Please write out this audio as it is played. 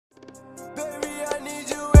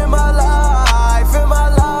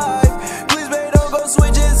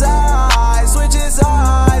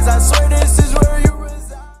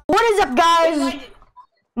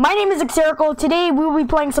My name is Hexerical. Today we will be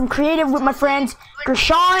playing some creative with my friends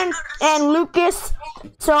Krishan and Lucas.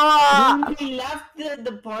 So we left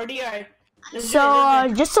the party.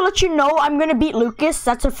 Just to let you know, I'm gonna beat Lucas.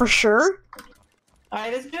 That's a for sure.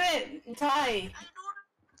 Alright, let's do it. Tie.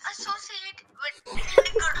 Associate with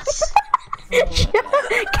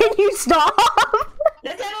Can you stop?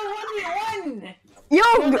 Let's have a 1v1. Yo,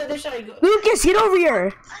 Lucas, get over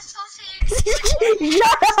here. associate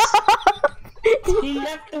Shut up. He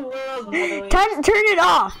left the world, by the way. Turn it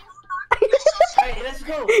off. Alright, let's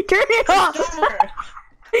go. Turn it off.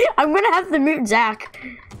 I'm gonna have to mute Zach.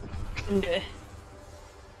 Okay.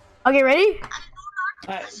 Okay, ready?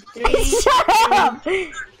 Alright, 3, Shut up.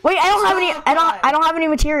 Wait, I don't have any. I don't have any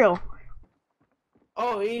material.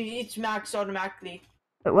 Oh, it's maxed automatically.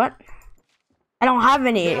 Wait, what? I don't have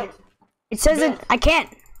any. Build. It says it. I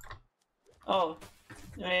can't. Oh.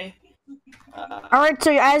 Okay. All right.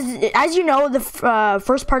 So as you know, the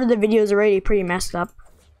first part of the video is already pretty messed up.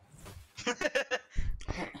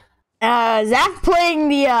 Zach playing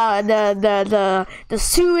the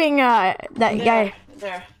suing that guy.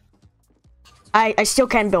 There. I still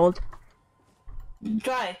can't build.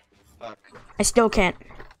 Try. Fuck. I still can't.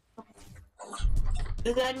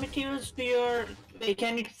 Does that materials to your... Wait,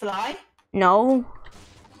 can it fly? No.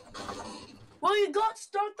 Well, you got to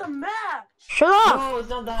start the map. Shut up. No, it's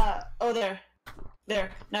not that. Oh, there. There.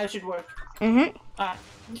 Now it should work. Mhm. Alright.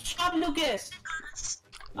 Stop, Lucas!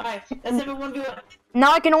 Alright, let's have a 1v1.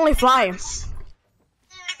 Now I can only fly.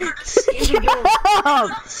 Here we go.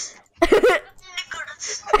 Up.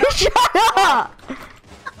 Shut up.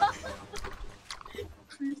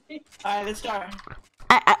 Alright, let's start.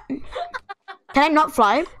 Can I not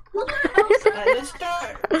fly? Let's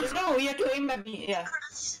start. No, you have to aim at me. Yeah.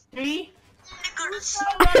 3.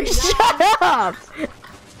 Shut up.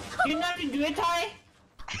 You know how to do it, Ty?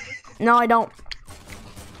 No, I don't.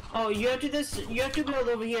 Oh, you have to build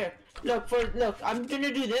over here. Look, I'm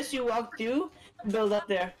gonna do this, you walk through, build up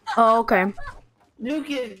there. Oh, okay.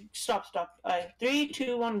 Lucas, stop. Alright, 3,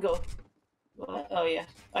 2, 1, go. Oh yeah.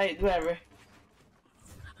 Alright, whatever.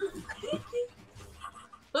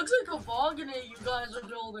 Looks like a balcony you guys are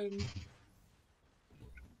building.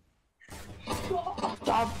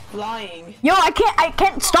 Stop flying. Yo, I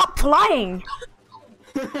can't stop flying.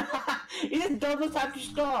 You just double tap to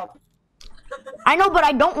stop. I know, but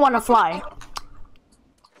I don't want to fly.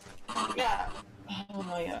 Yeah. Oh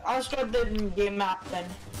my god. I'll start the game map then.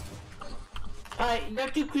 Alright, you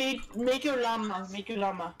have to make your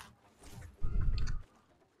llama.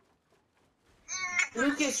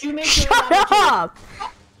 Lucas, you make your Shut llama up.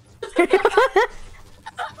 too.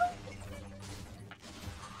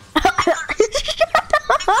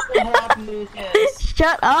 Lucas.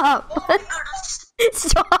 Shut up.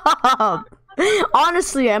 Stop.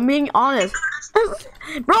 Honestly, I'm being honest.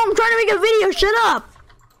 Bro, I'm trying to make a video. Shut up.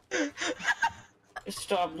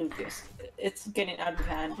 Stop, Lucas. It's getting out of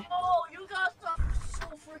hand. Oh, you guys are so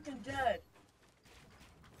freaking dead.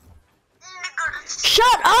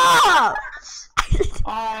 Shut up.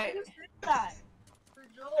 Alright, That.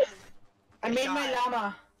 I made my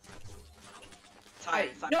llama. Ty,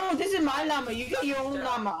 No, this is my llama. You get your own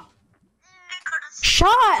llama. Shut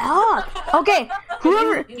up. Okay,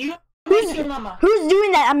 whoever You make your llama. who's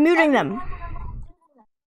doing that, I'm muting them.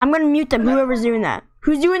 I'm gonna mute them. Whoever's doing that.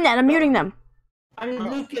 Who's doing that? I'm muting them. I'm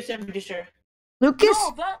Lucas, I'm pretty sure. Lucas.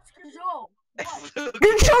 No, that's Kajol.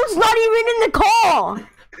 Grisho's not even in the call.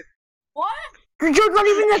 What? Grisho's not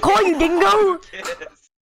even in the call, you dingo.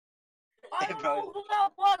 I don't know who that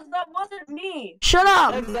was. That wasn't me. Shut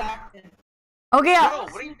up. Exactly. Okay, No,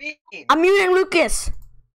 what do you mean? I'm muting Lucas.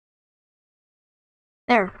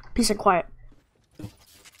 There, peace and quiet.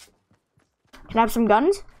 Can I have some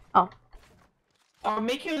guns? Oh.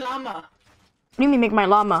 Make your llama. What do you mean make my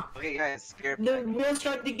llama? Okay, guys, spirit. We'll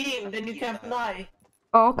start the game, then you can fly.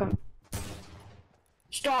 Oh, okay.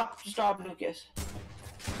 Stop, Lucas.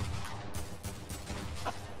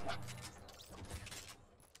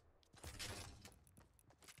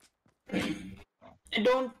 And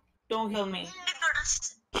don't kill me.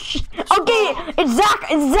 Okay, it's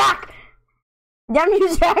Zach. Damn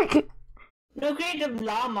you, Zach. No, create a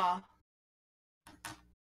llama.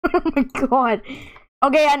 Oh my god.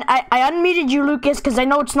 Okay, and I unmuted you, Lucas, because I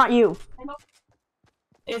know it's not you.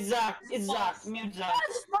 It's Zach. Mute Zach.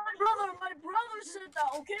 That's my brother. My brother said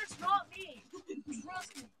that. Okay, it's not me.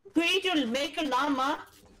 Trust me. Make a llama.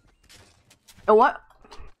 A what?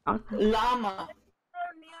 Llama.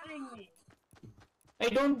 You're muting me. Hey,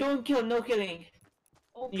 don't kill, no killing.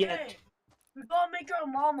 Okay. Yet. We gotta make our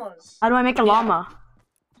llamas. How do I make a llama?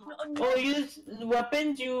 Or use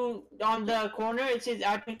weapons, you on the corner it says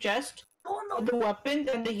add to chest. Put the weapons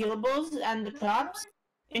and the healables and the traps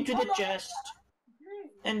into the chest.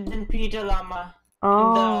 And then feed the llama in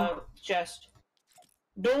the chest.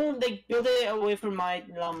 Don't like build it away from my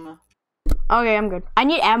llama. Okay, I'm good. I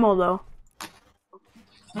need ammo though.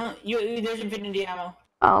 Huh? There's infinity ammo.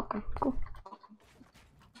 Oh, okay, cool.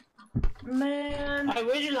 Man. Alright,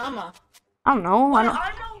 where's your llama? I don't know. I don't.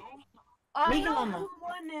 I Where's the know llama? who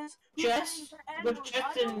one is. Chest? With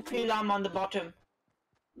chest and three llama on the bottom.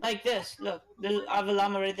 Like this. Look, I have a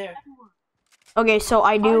llama right there. Okay, so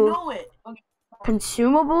I I do know it.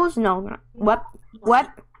 consumables. No,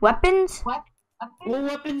 weapons. What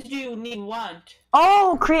weapons do you want?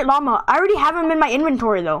 Oh, create llama. I already have them in my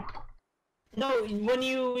inventory though. No, when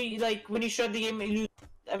you shut the game, you lose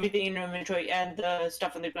everything in your inventory and the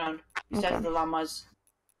stuff on the ground. Besides Okay. the llamas.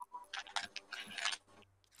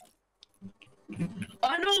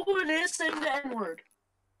 I know who it is. Say the N-word.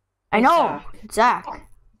 I know, Zach.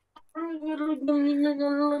 It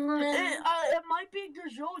might be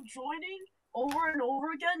Gajot joining over and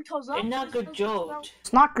over again because It's not good joke.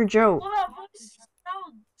 It's not good joke. Well, that voice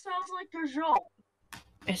sounds like Gajot.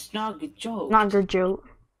 It's not good joke. Not good joke.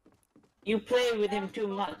 You play with him too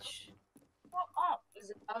much. Shut up. Is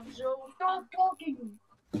it Gajot? Stop talking.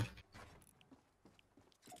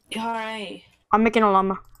 Alright. I'm making a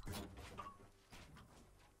llama.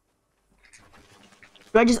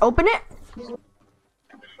 Do I just open it?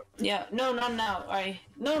 Yeah, no, not now. Alright.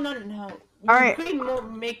 No. Alright.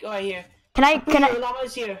 Make here. Your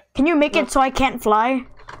llamas here. Can you make it so I can't fly?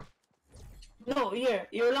 No, here.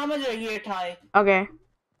 Your llamas are here, Ty. Okay.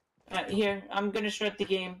 Here. I'm gonna start the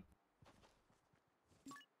game.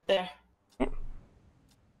 There.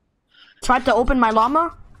 So I have to open my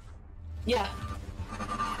llama? Yeah.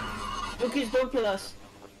 Lucas, don't kill us.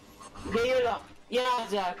 Get your llama. Yeah,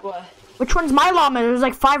 Zach, what? Which one's my llama? There's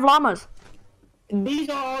like 5 llamas. These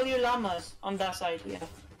are all your llamas on that side, yeah.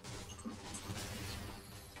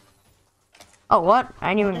 Oh, what?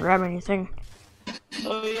 I didn't even grab anything.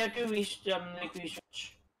 Oh, you have to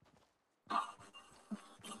research.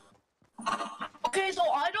 Okay, so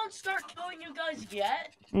I don't start killing you guys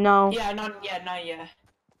yet. No. Yeah, not yet.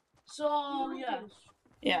 So yeah.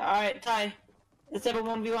 Yeah, alright, Ty. Let's have a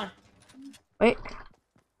 1v1. Wait.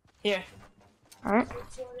 Here. Alright.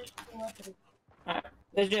 Alright,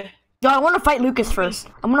 let's do it. Yo, I want to fight Lucas first.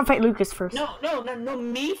 I'm gonna fight Lucas first. No,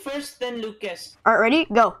 me first, then Lucas. Alright, ready?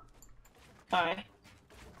 Go. Alright.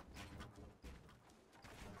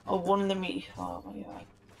 Oh, one of them me. Oh my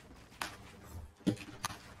god.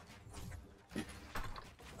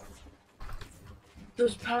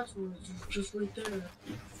 Those passwords are just right there.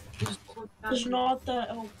 It's not that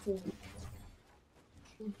helpful.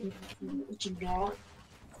 It's not.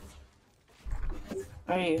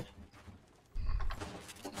 Where are you?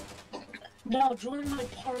 Now join my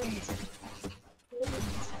party.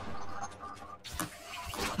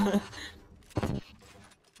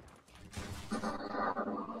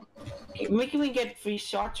 Making me get free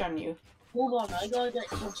shots on you. Hold on, I gotta get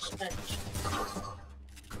some Spanish.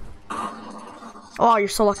 Oh, you're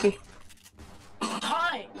so lucky.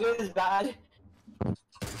 Hi! This is bad.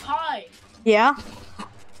 Hi! Yeah?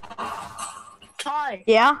 Hi!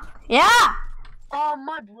 Yeah? Yeah!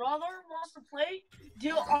 My brother wants to play. Are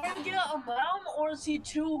you gonna get a mom or is he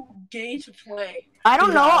too gay to play? I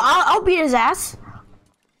don't know. I'll beat his ass.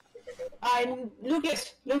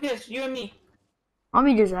 Lucas, you and me. I'll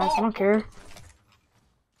beat his ass. I don't care.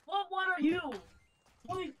 What are you?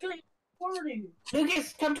 What are you?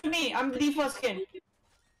 Lucas, come to me. I'm default skin.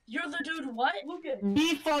 You're the dude what?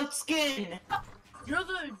 Default skin. You're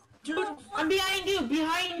the dude. I'm behind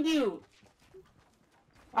you.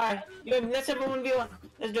 Alright, let's have a 1v1.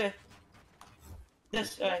 Let's do it.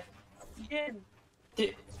 Alright. Again.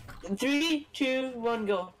 3, 2, 1,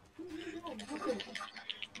 go.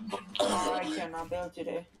 Oh, I cannot build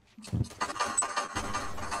today.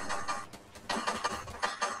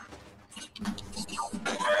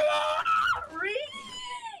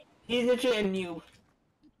 He's literally a noob.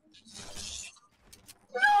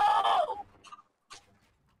 No!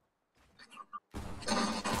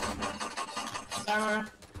 Armor.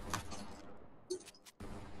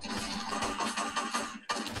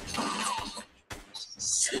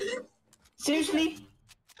 Seriously?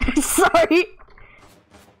 Sorry.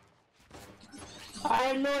 I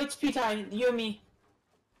have no HP time. You and me.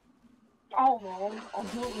 Oh no, I'll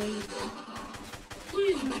do it later.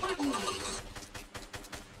 Please.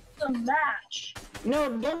 The match. No,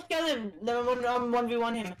 don't kill him. I'm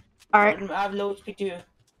 1v1 him. Alright. I have low HP too.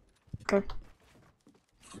 Okay.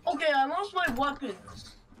 Okay, I lost my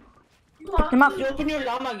weapons. Pick him up. You open your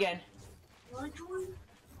llama again.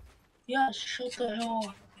 Yeah, shut the hell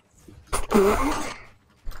up.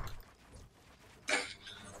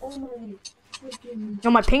 Oh my freaking.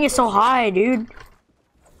 No, my ping is so high, dude.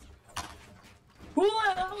 Who the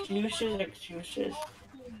hell? Excuses.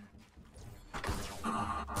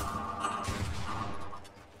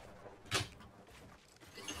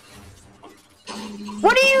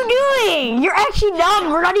 What are you doing? You're actually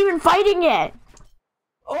dumb. We're not even fighting yet.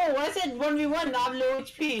 Oh, I said 1v1, I have low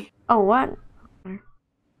HP. Oh, what?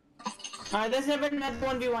 Alright, let's have another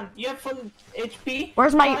 1v1. You have full HP?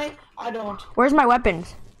 Where's my- I don't. Where's my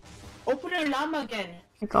weapons? Open your llama again.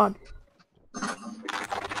 My God.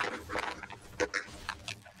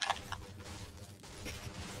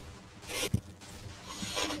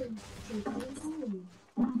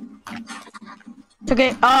 It's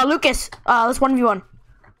okay. Lucas. Let's 1v1.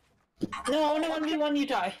 No, only 1v1 you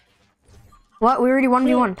die. What? We already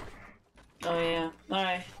 1v1. Oh yeah,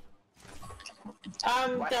 alright.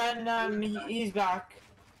 Then, he's back.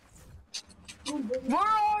 Where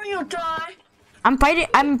are you, Ty? I'm fighting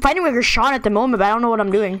with Rashawn at the moment, but I don't know what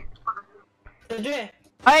I'm doing. Alright,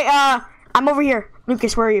 Alright, I'm over here.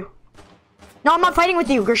 Lucas, where are you? No, I'm not fighting with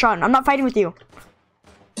you, Gershon. I'm not fighting with you.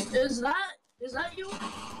 Is that you?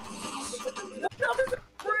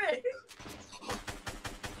 Frick.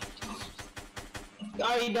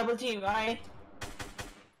 Alright, double team, alright.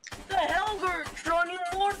 The hell, Gertrude? You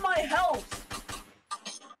lowered my health.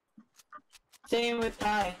 Same with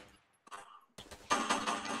Ty.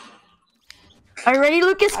 Are you ready,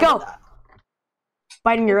 Lucas? Go.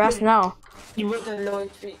 Fighting your ass now. You with the low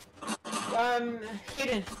HP.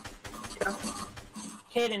 Hayden.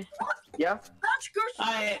 Hayden. Yeah? That's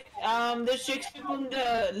Gertrude. There's 6 people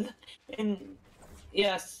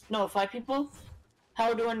yes, no, 5 people?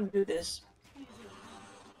 How do I do this?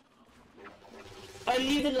 I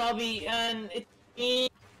leave the lobby and it's me,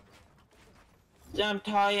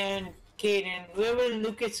 Ty and Kaden. Where will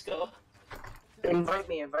Lucas go? Invite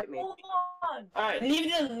me. Hold on. Alright,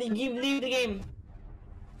 leave the game.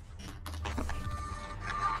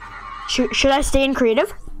 Should I stay in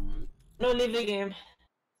creative? No, leave the game.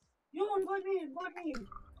 Yo, invite me.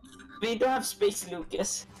 We don't have space,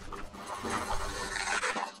 Lucas.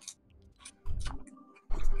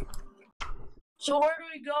 So where do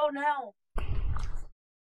we go now?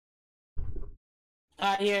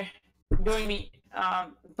 Here. Join me.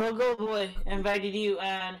 Burgo Boy invited you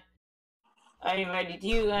and I invited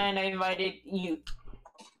you and I invited you.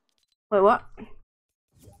 Wait, what?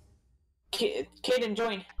 Kaden,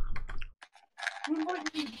 join.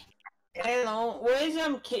 Invite me. Hello, where's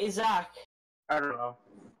Zach? I don't know.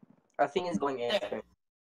 I think he's going in.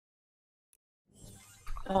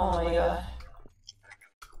 Oh my god.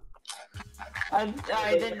 I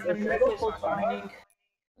didn't Lucas was joining.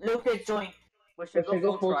 Lucas join. Should we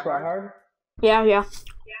go full try hard? Yeah.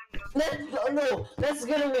 Let's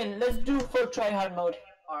get a win. Let's do full tryhard mode.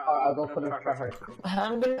 I'll go for the try hard.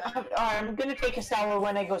 I'm gonna take a shower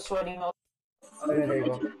when I go sweaty mode. Okay, there you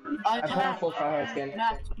go. I I put on full try hard skin.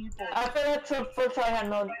 Max people. After full tryhard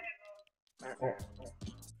mode, Alright.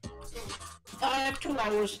 I have 2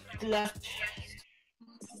 hours left.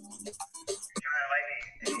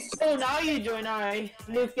 Oh, now you join, alright.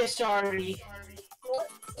 Lucas, sorry.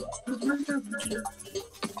 We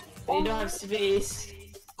don't have space.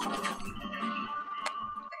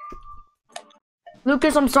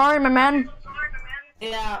 Lucas, I'm sorry, my man.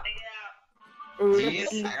 Yeah.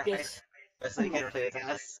 Jeez. Lucas. That's how you can play with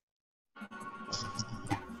us.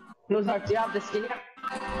 No, Zach, do you have the skin yet?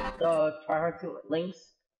 The try hard 2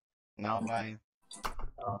 links? No, why?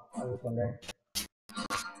 Oh, I was wondering.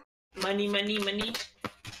 Money.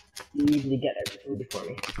 You need to get everything before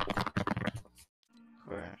me.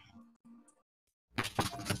 Where?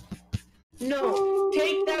 No,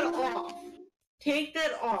 take that off. Take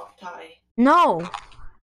that off, Ty. No.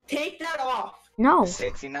 Take that off. No.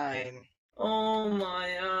 69. Oh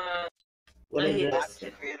my god. What is it? Back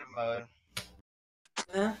to creative mode.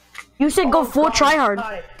 Huh? You said go full try hard.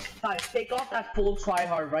 Ty, take off that full try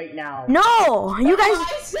hard right now. No. You That's guys.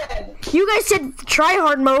 what I said. You guys said try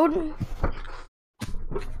hard mode.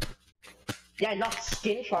 Yeah, not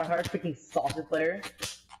skin try hard, freaking sausage player.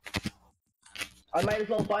 I might as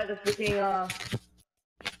well buy the freaking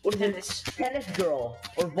what is it? Tennis girl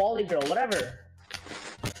or volley girl, whatever.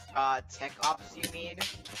 Tech ops, you mean?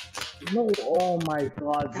 No, oh my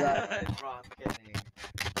god, Zach. Wrong, kidding.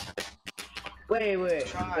 Wait.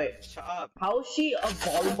 Shut up. How is she a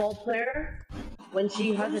volleyball player when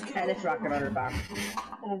she has a tennis racket on her back?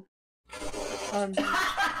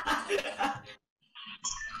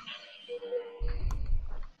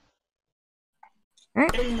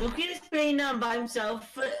 And Lucas is playing by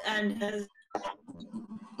himself and has...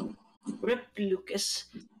 Rip Lucas.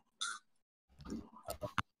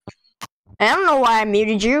 I don't know why I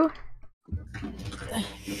muted you.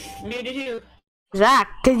 Muted you. Zach,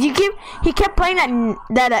 cause he kept playing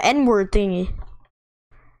that N-word thingy.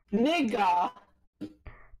 Nigga.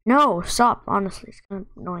 No, stop. Honestly, it's kind of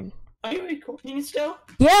annoying. Are you recording still?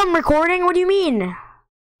 Yeah, I'm recording. What do you mean?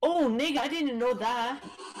 Oh, nigga, I didn't know that.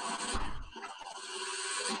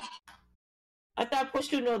 I thought I was supposed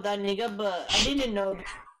to know that, nigga, but I didn't know.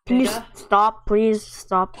 Can you Nigga. stop, please?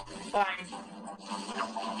 Stop. Fine.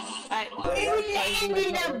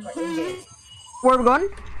 Where are we going?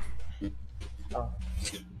 Oh.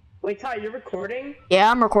 Wait, Ty, you're recording? Yeah,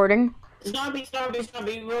 I'm recording. Zombie.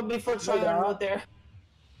 We'll be for tryhard out there.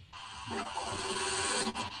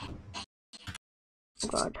 Oh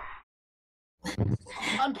God.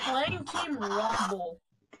 I'm playing Team Rumble.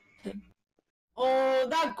 Oh,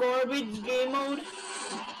 that garbage game mode.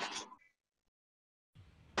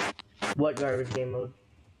 What garbage game mode?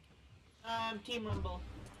 Team Rumble.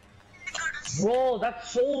 Bro,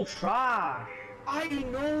 that's so trash. I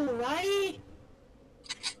know, right?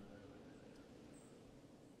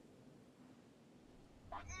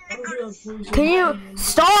 Can you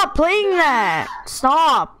stop playing that?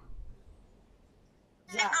 Stop.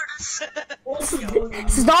 Zach.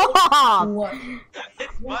 Stop. What?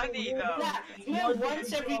 It's funny though. Zach, do it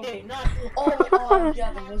once every day, not.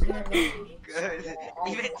 Yeah, there was no Good.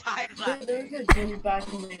 Even Ty laughed. They're gonna do it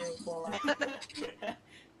back in later for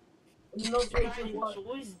no picture what?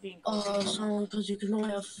 Always being. So because you can only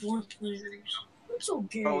have 4 players. It's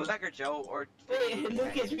okay. Bro, was that your Joe or? Wait,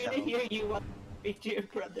 Lucas, we didn't hear you want to speak to your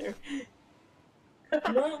brother.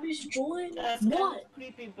 Can I at least join? That's What?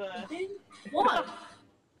 creepy, but. What?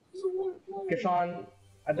 Kishan,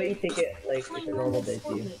 I bet you think it like it's a normal day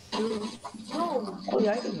to you. No. Oh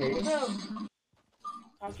yeah, I can hear you. No.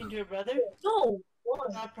 Talking to your brother? No.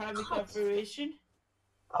 What? Not private conversation?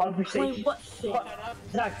 Conversation. Wait, what thing? Shut up.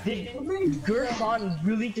 Zach, did Gershon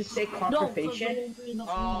really just say conversation?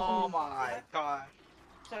 Oh my god.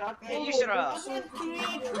 Shut up. Hey, you shut up.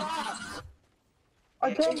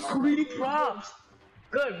 I got 3 traps.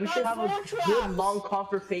 Good, we should have a That's 4 good traps. long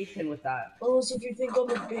conversation with that. Unless if you think I'm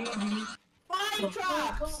a baby. 5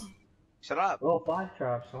 traps! Shut up. Oh, 5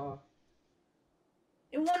 traps, huh?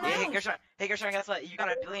 In 1 Hey, hour. Gershon, guess what? You got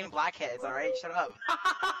 1 billion blackheads, alright? Shut up.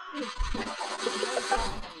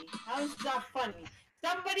 How's that funny?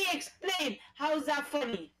 Somebody explain. How's that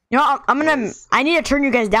funny? You know, I need to turn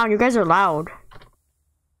you guys down. You guys are loud.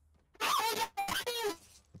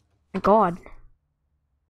 My God.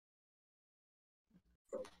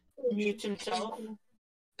 Mute himself.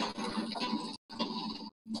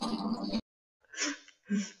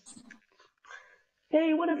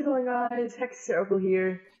 Hey, what is going on? It's Hexerical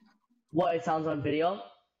here. What, it sounds on video?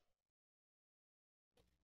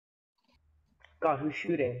 God, who's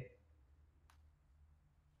shooting?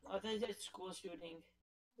 Oh, there's a school shooting.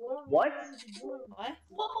 What? What?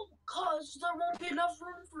 Well, cause there won't be enough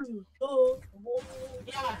room for you.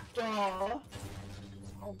 Yeah, duh.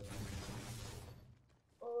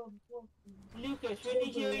 Lucas, when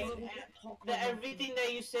you hear everything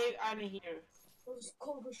that you say, I'm here.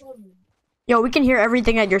 Yo, we can hear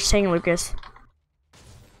everything that you're saying, Lucas.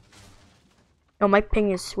 Yo, my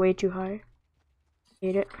ping is way too high.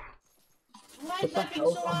 Hate it. Why is What the that ping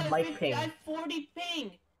hell's so on high? my ping? I have 40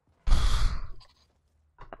 ping.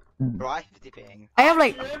 Bro, I have 50 ping. I have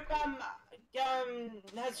like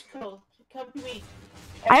That's cool. Come to me.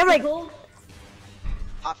 I have like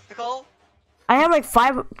Obstacle? I have like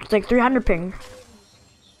 300 ping.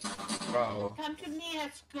 Bro. Come to me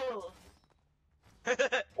at school.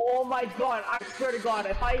 Oh my god, I swear to god,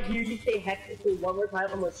 if I hear you say Hexerical one more time,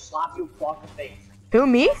 I'm gonna slap you across the face. Who,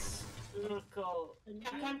 me? Cool.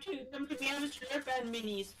 Come to me. I have a slurp and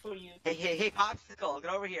minis for you. Hey, Popsicle,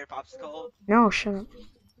 get over here, Popsicle. No, shut up.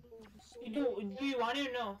 Do you want it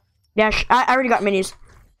or no? Yeah, I already got minis.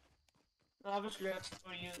 I have a slurp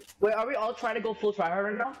for you. Wait, are we all trying to go full tryhard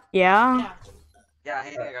right now? Yeah. Yeah. Yeah,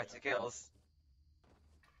 hey, I got 2 kills.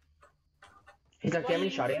 He's like, do you have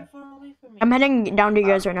any Why shotty? are you so far away from me? I'm heading down to you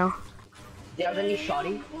guys right now. Do you have any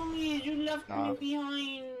shotty? Please, you left Nah. me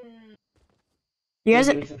behind. You guys,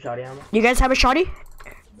 Give me some shotty ammo. you guys have a shotty?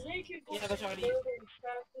 Yeah, but already.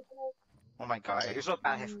 Oh my god, you're so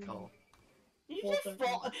bad, Hexerical. You just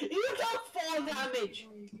fall. You don't fall damage.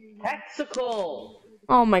 Hexerical!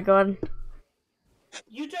 Oh my God.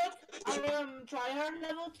 You took tryhard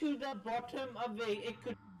level to the bottom of it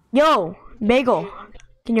could. Yo, Bagel,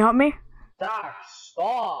 can you help me? Zach,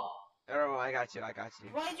 stop! Oh, I got you.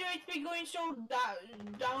 Why is your HP going so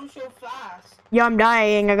down so fast? Yo, I'm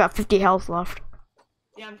dying. I got 50 health left.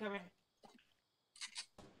 Yeah, I'm coming.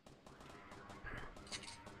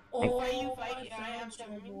 Oh, Why are you fighting? I am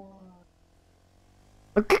coming.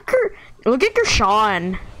 Look at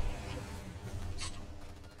Sean.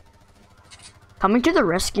 Coming to the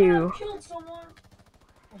rescue. I killed someone.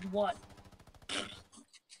 What?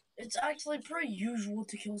 It's actually pretty usual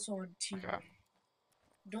to kill someone team. Okay.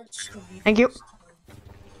 Don't scream. Thank you.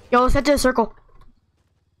 Yo, let's head to the circle.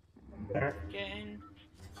 Again.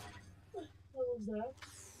 What was that?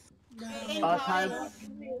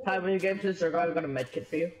 Ty, when you get into the circle, I've got a med kit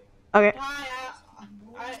for you. Okay.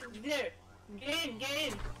 There. Get in.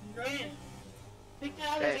 Pick the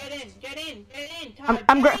other, Hey. get in.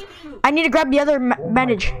 I'm I need to grab the other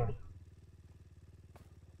bandage.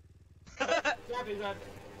 Grab it. Grab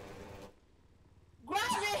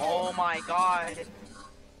it! Oh my god.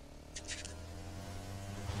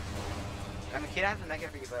 I mean, kid has a mega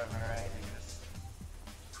for you, but alright, I guess.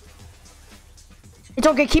 It's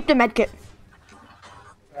okay, keep the medkit.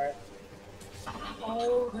 Alright.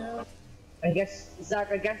 Oh, no. I guess, Zach,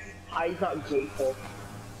 Ty's not grateful.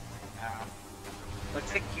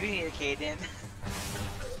 Looks like you need a Caden.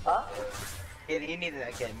 Huh? Caden, you need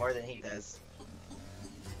that kid more than he does.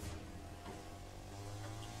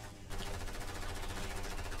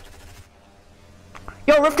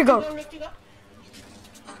 Yo, Rift to go.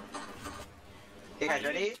 You guys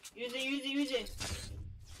ready? Use it.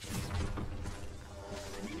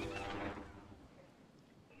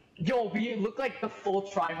 Yo, we look like the full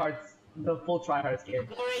tryhards kid.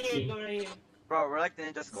 Go right here. Bro, we're like the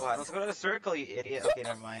ninja squad. Let's go to the circle, you idiot. Okay,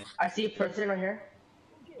 never mind. I see a person right here.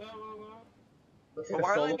 Go. Looks But like why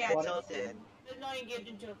a are solo we getting squad. tilted? Let's not engage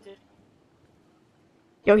in tilted.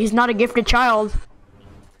 Yo, he's not a gifted child.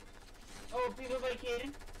 Oh, people by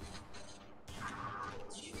Kaden.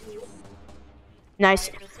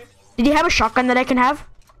 Nice. Did you have a shotgun that I can have?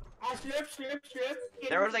 Slurp.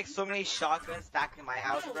 There was like so many shotguns stacked in my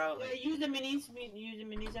house, bro. Like, Use the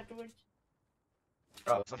minis afterwards.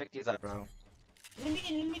 bro, so pick these up, bro. Let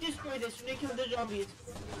me destroy this. Let me kill the zombies.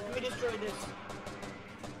 Let me destroy this.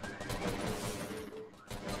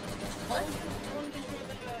 What? Don't destroy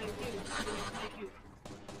the cube.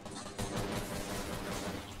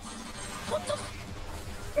 What the?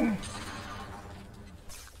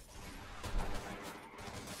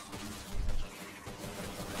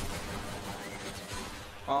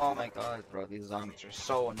 Oh my god, bro, these zombies are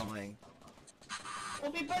so annoying. Oh,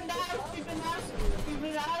 people in the house.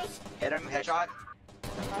 Hit him, headshot.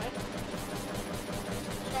 Alright.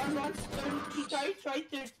 Turn once, try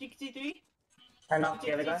 63. I knocked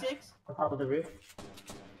the other guy 66. on top of the roof.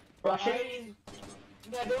 Rush it.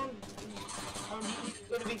 I don't. He's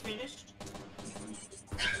gonna be finished.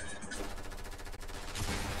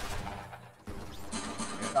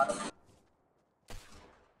 Got him.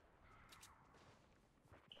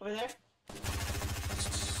 Over there.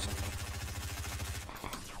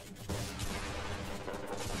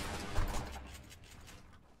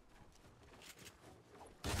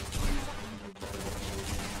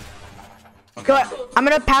 Go ahead. I'm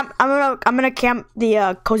gonna camp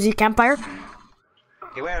the cozy campfire.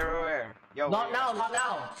 Okay, where? Yo, Not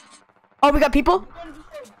now. Oh, we got people?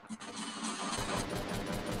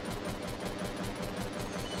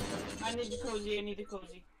 I need the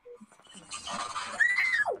cozy.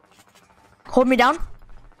 Hold me down.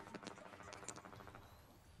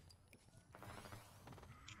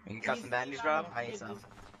 You got some bandies, bro? I need some.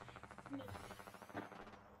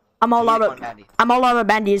 I'm all You out need of one bandy.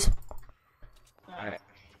 bandies. Alright.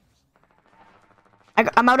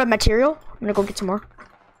 I'm out of material. I'm gonna go get some more.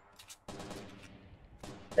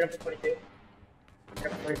 Hit him for 22. Hit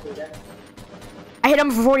him for 22 again. I hit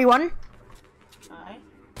him for 41. Alright.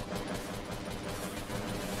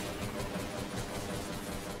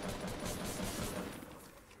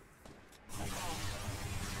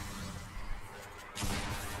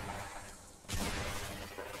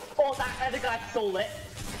 Oh, that other guy's so lit.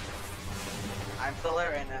 I'm still lit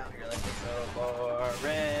right now. You're like, so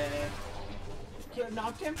boring.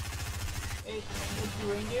 Knocked him. It's the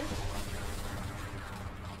reindeer.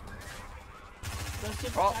 Let's see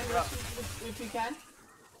if we Oh, can. bro. Let's see if we can.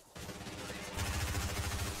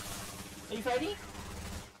 Are you ready?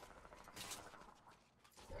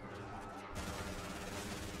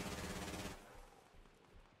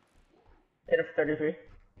 Hit him for 33.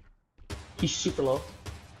 He's super low.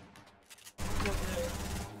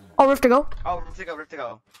 Oh, Rift to go. Oh, Rift to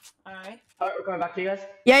go. Alright. Alright, we're coming back to you guys.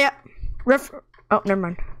 Yeah. Rift. Oh, never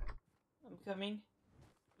mind. I'm coming.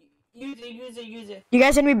 Use it. You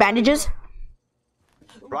guys send me bandages?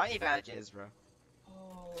 Bro, I need bandages, bro.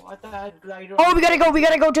 Oh, I thought I had glider. Oh, we gotta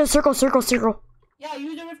go to the circle. Yeah,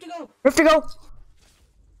 use the rift to go. Rift to go.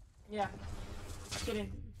 Yeah.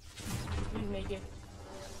 Kidding. Please make it.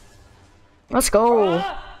 Let's go.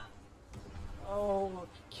 Ah! Oh,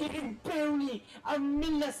 kidding barely a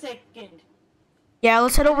millisecond. Yeah,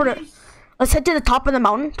 let's head over to. Let's head to the top of the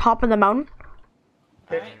mountain. Top of the mountain.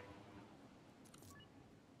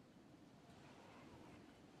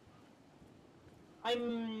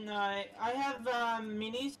 Alright. I have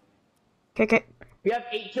minis. Okay, okay. We have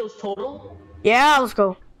 8 kills total. Yeah, let's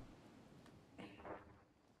go.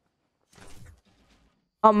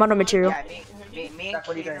 Oh, mono material. Yeah, me and Zach,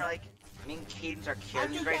 what are you Keaton doing? are like, me and Keaton's are I have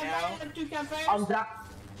killing two right campfires. now. I have two campfires. Zach.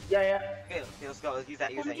 Yeah. Okay, let's go. Let's use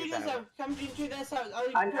that. Use Come that. to Use this that. house. Come to this house.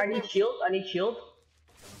 I need shield. I need shield.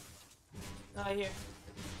 Here.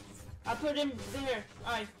 I'll put him there.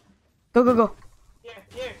 Alright. Go, go, go.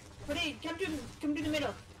 Here. Put it. Come to the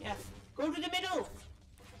middle. Yeah. Go to the middle.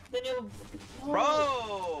 Then you'll.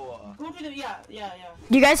 Oh. Bro! Go to the. Yeah.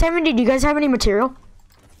 Do you guys have any? Do you guys have any material?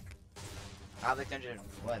 I have like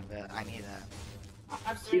 101, but I need that.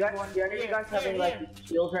 I've Do you guys, one. do any of you guys have any like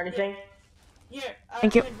shields or anything? Here.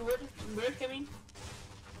 Thank you. Where's coming?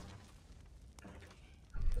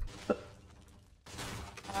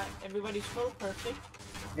 Everybody's full. Perfect.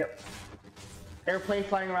 Yep. Airplane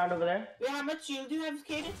flying around over there. Wait, how much shield do you have,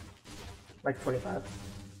 Kaden? Like 25.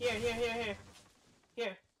 Here.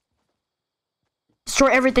 Destroy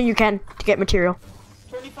everything you can to get material.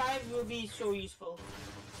 25 will be so useful.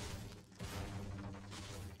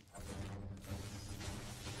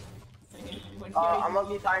 I'm gonna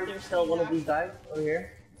be trying to kill one of these guys over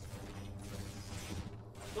here.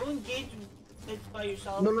 Don't engage this by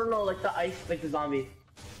yourself. No, like the ice, like the zombie.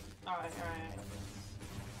 Alright.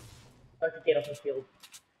 I can get up the field.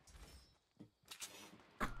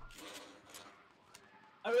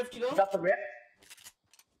 A rift to go? Is that the rift?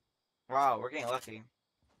 Wow, we're getting lucky.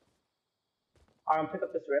 Alright, I'm pick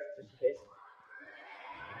up this rift just in case.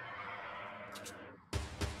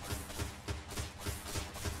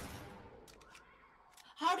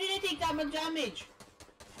 How did it take that much damage?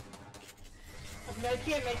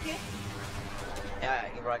 Medkit. Yeah,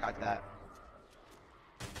 you bro, I got that.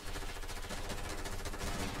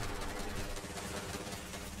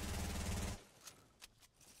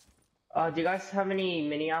 Do you guys have any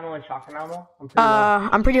mini ammo and shotgun ammo?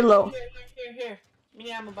 I'm pretty low. Here.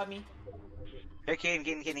 Mini ammo by me. Here,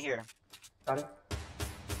 Keaton, here. Got it.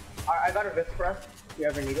 Alright, I got a rift for us, if you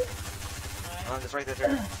ever need it. Just right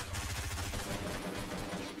there.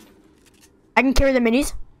 I can carry the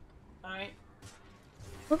minis. Alright.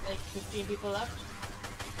 Like 15 people left.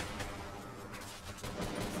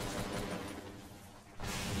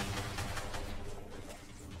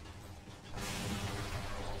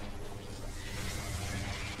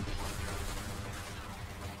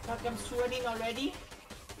 Fuck, I'm sweating already.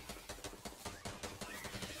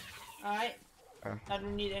 Alright. I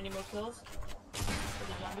don't need any more kills for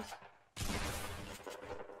the zombies.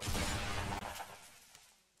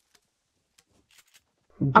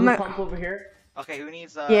 I'm Blue a- pump over here. Okay, who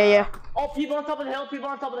needs Yeah. Oh, people on top of the hill,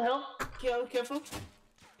 Careful.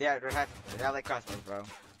 Yeah, they're like crossbows, bro.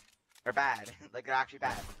 They're bad. Like they're actually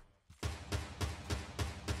bad.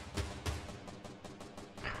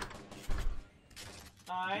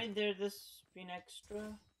 Alright, there's this being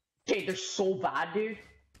extra. Okay, they're so bad, dude.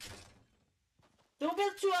 Don't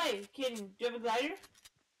build too high! Kid, do you have a glider?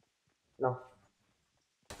 No.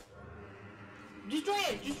 Destroy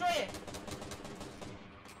it!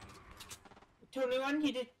 21,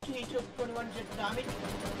 he took 21 damage.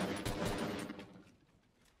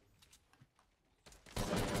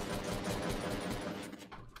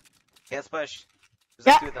 Okay, let's push. There's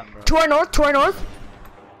Yeah. like 2 of them, bro. To our north.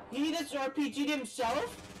 He just RPG'd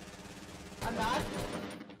himself? I'm not.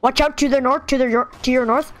 Watch out to the north, to your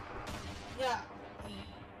north. Yeah.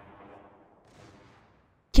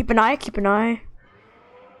 Keep an eye.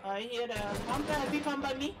 He had a pump, a heavy pump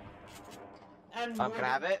by me. And Can I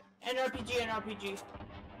have it? An RPG.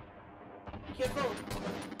 Careful.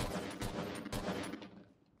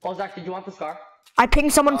 Oh, Zach, did you want the scar? I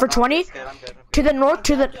pinged someone for 20. I'm good. To the north,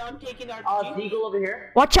 I'm taking RPG. Deagle over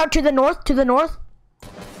here. Watch out to the north,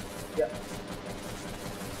 Yeah.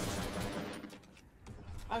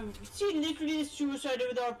 See, literally suicide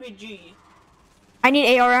with RPG. I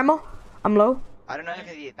need AR ammo. I'm low. I don't know if it's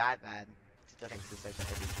gonna be that bad. Still think this is like a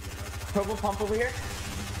Purple pump over here.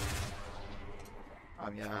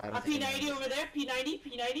 yeah. I A don't think P90 over there,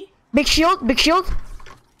 P90. Big shield. I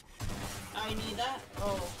need that.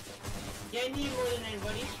 Oh. Yeah, I need more than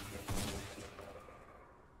anybody.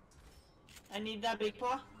 I need that big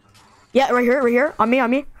paw. Yeah, right here. On me.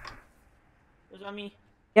 It was on me.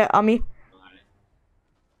 Yeah, on me.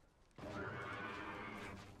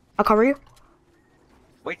 I'll cover you.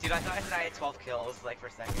 Wait, dude, I thought I said I had 12 kills, like, for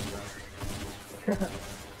a second, bro.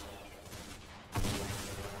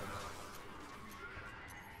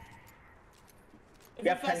 If We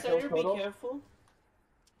you have 10 fast kills center, be total. careful.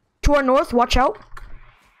 To our north, watch out.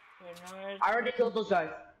 We're north. I already killed those guys.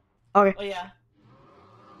 Okay. Oh yeah.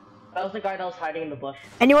 That was the guy that was hiding in the bush.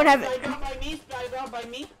 Anyone have? Spy drop by me. Spy drop by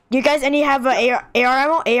me. Do you guys any have AR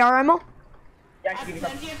ammo? AR ammo? Yeah, I have give me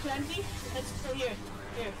some. plenty. Let's go here.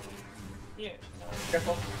 Here.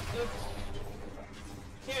 Careful. Oops.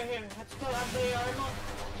 Here. Let's go. Have the ammo.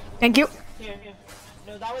 Thank you. Here.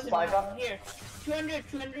 No, that was Spy enough. drop. Here.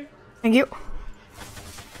 200. Thank you.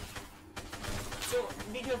 So,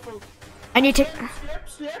 be careful. I need to.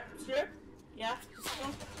 Slurp. Yeah. Go.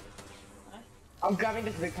 I'm grabbing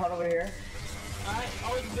this big pot over here. Alright.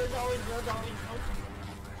 Always build.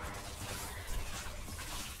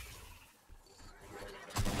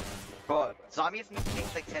 Bro, zombies make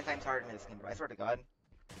things like 10 times harder in this game, bro. I swear to God.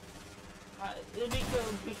 It'll be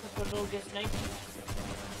careful. Don't get sniped.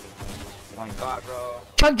 Oh my God, bro.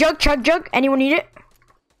 Chug jug. Anyone need it?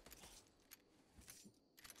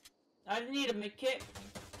 I need a mid kit.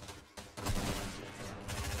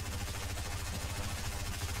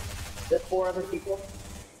 There's 4 other people.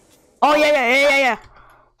 Oh yeah.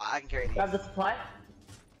 I can carry these. Grab the supply.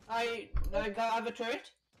 I have a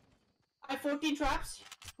turret. I have 14 traps.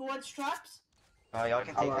 Who wants traps? Oh, y'all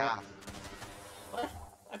can take Alright. half. What?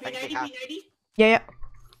 I I can take P90. half. Yeah.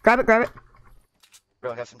 Grab it.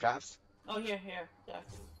 Bro, have some traps? Oh, here. Yeah.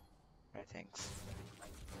 Alright, thanks.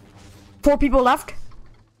 4 people left.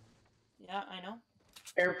 Yeah, I know.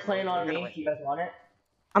 Airplane on me if you guys want it.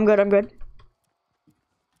 I'm good.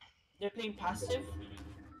 They're playing passive.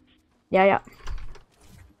 Yeah.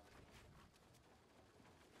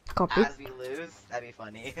 Copy. As we lose, that'd be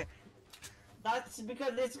funny. That's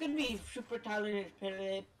because it's gonna be super talented.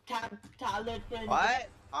 Talented. What?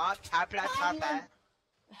 Tap. Super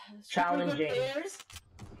Challenging. good players.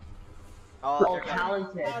 Oh, Oh, they're coming.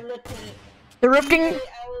 talented. Talented. They're rifting.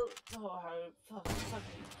 Oh, fuck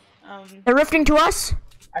me. They're rifting to us.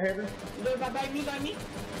 I heard them. They're by me.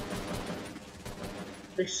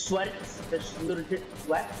 They're sweating. They're legit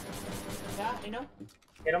sweat. Yeah, I know.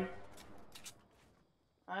 Hit them.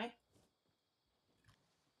 Alright.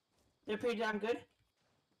 They're pretty damn good.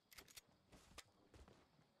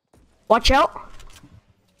 Watch out.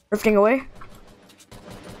 Rifting away.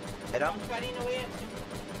 Hit him. I'm fighting away at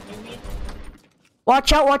you mean?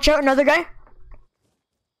 Watch out. Another guy.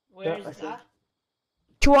 Where Yeah, I is see. that?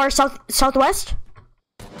 To our southwest.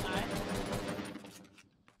 Alright.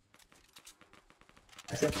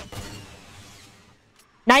 I see.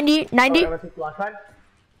 90. Oh, I'm gonna take the last side.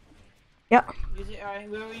 Yeah. Use it. Alright,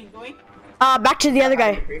 where are we going? Back to the other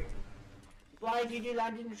guy. Why did you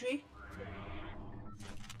land in the tree?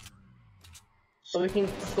 So we can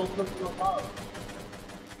scope them from above.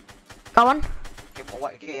 Got one. Okay, well,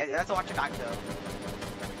 what? Okay, you have to watch your back though.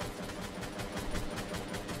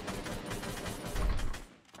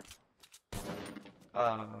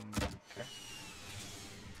 Okay.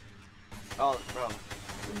 Oh, bro.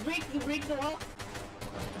 Break the wall.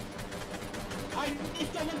 Did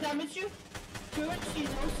someone damage you? Good, she's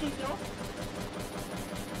low.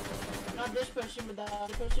 Not this person, but the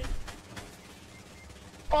other person.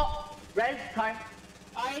 Oh! Red, time.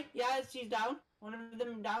 Yeah, she's down. One of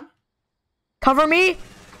them down. Cover me.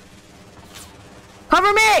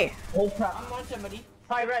 Oh crap. I'm on somebody.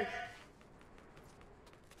 Hi, Red.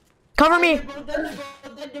 Cover me.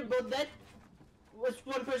 They're both dead. What's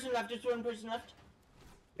one person left? Just one person left.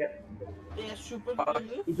 Yep. They are super good.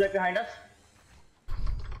 He's right behind us.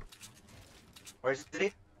 Where's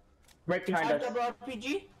he? Right I behind have us. double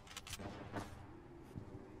RPG.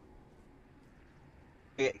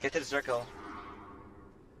 Okay, get to the circle.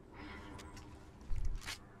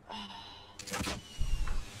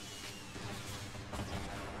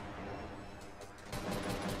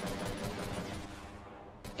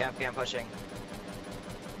 Okay, I'm pushing.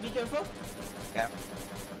 Be careful. Okay.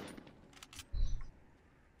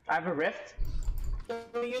 I have a rift.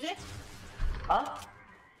 Don't use it. Huh?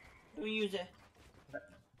 Don't use it.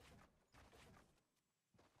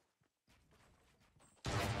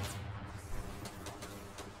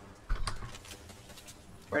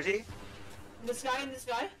 Where's he? In the sky.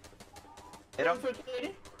 Hit him.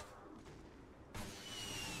 Infiltrated.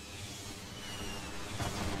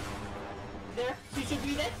 There. She should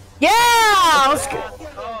be there. Yeah. Let's go.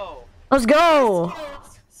 Oh! Let's go.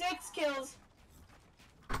 6 kills.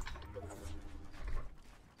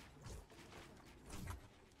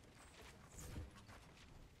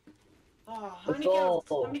 Oh, how many kills?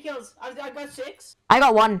 How many kills? I got 6. I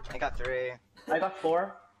got 1. I got 3. I got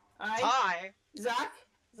 4. Alright. Hi! Zach,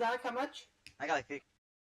 how much? I got like 3.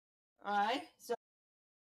 Alright, so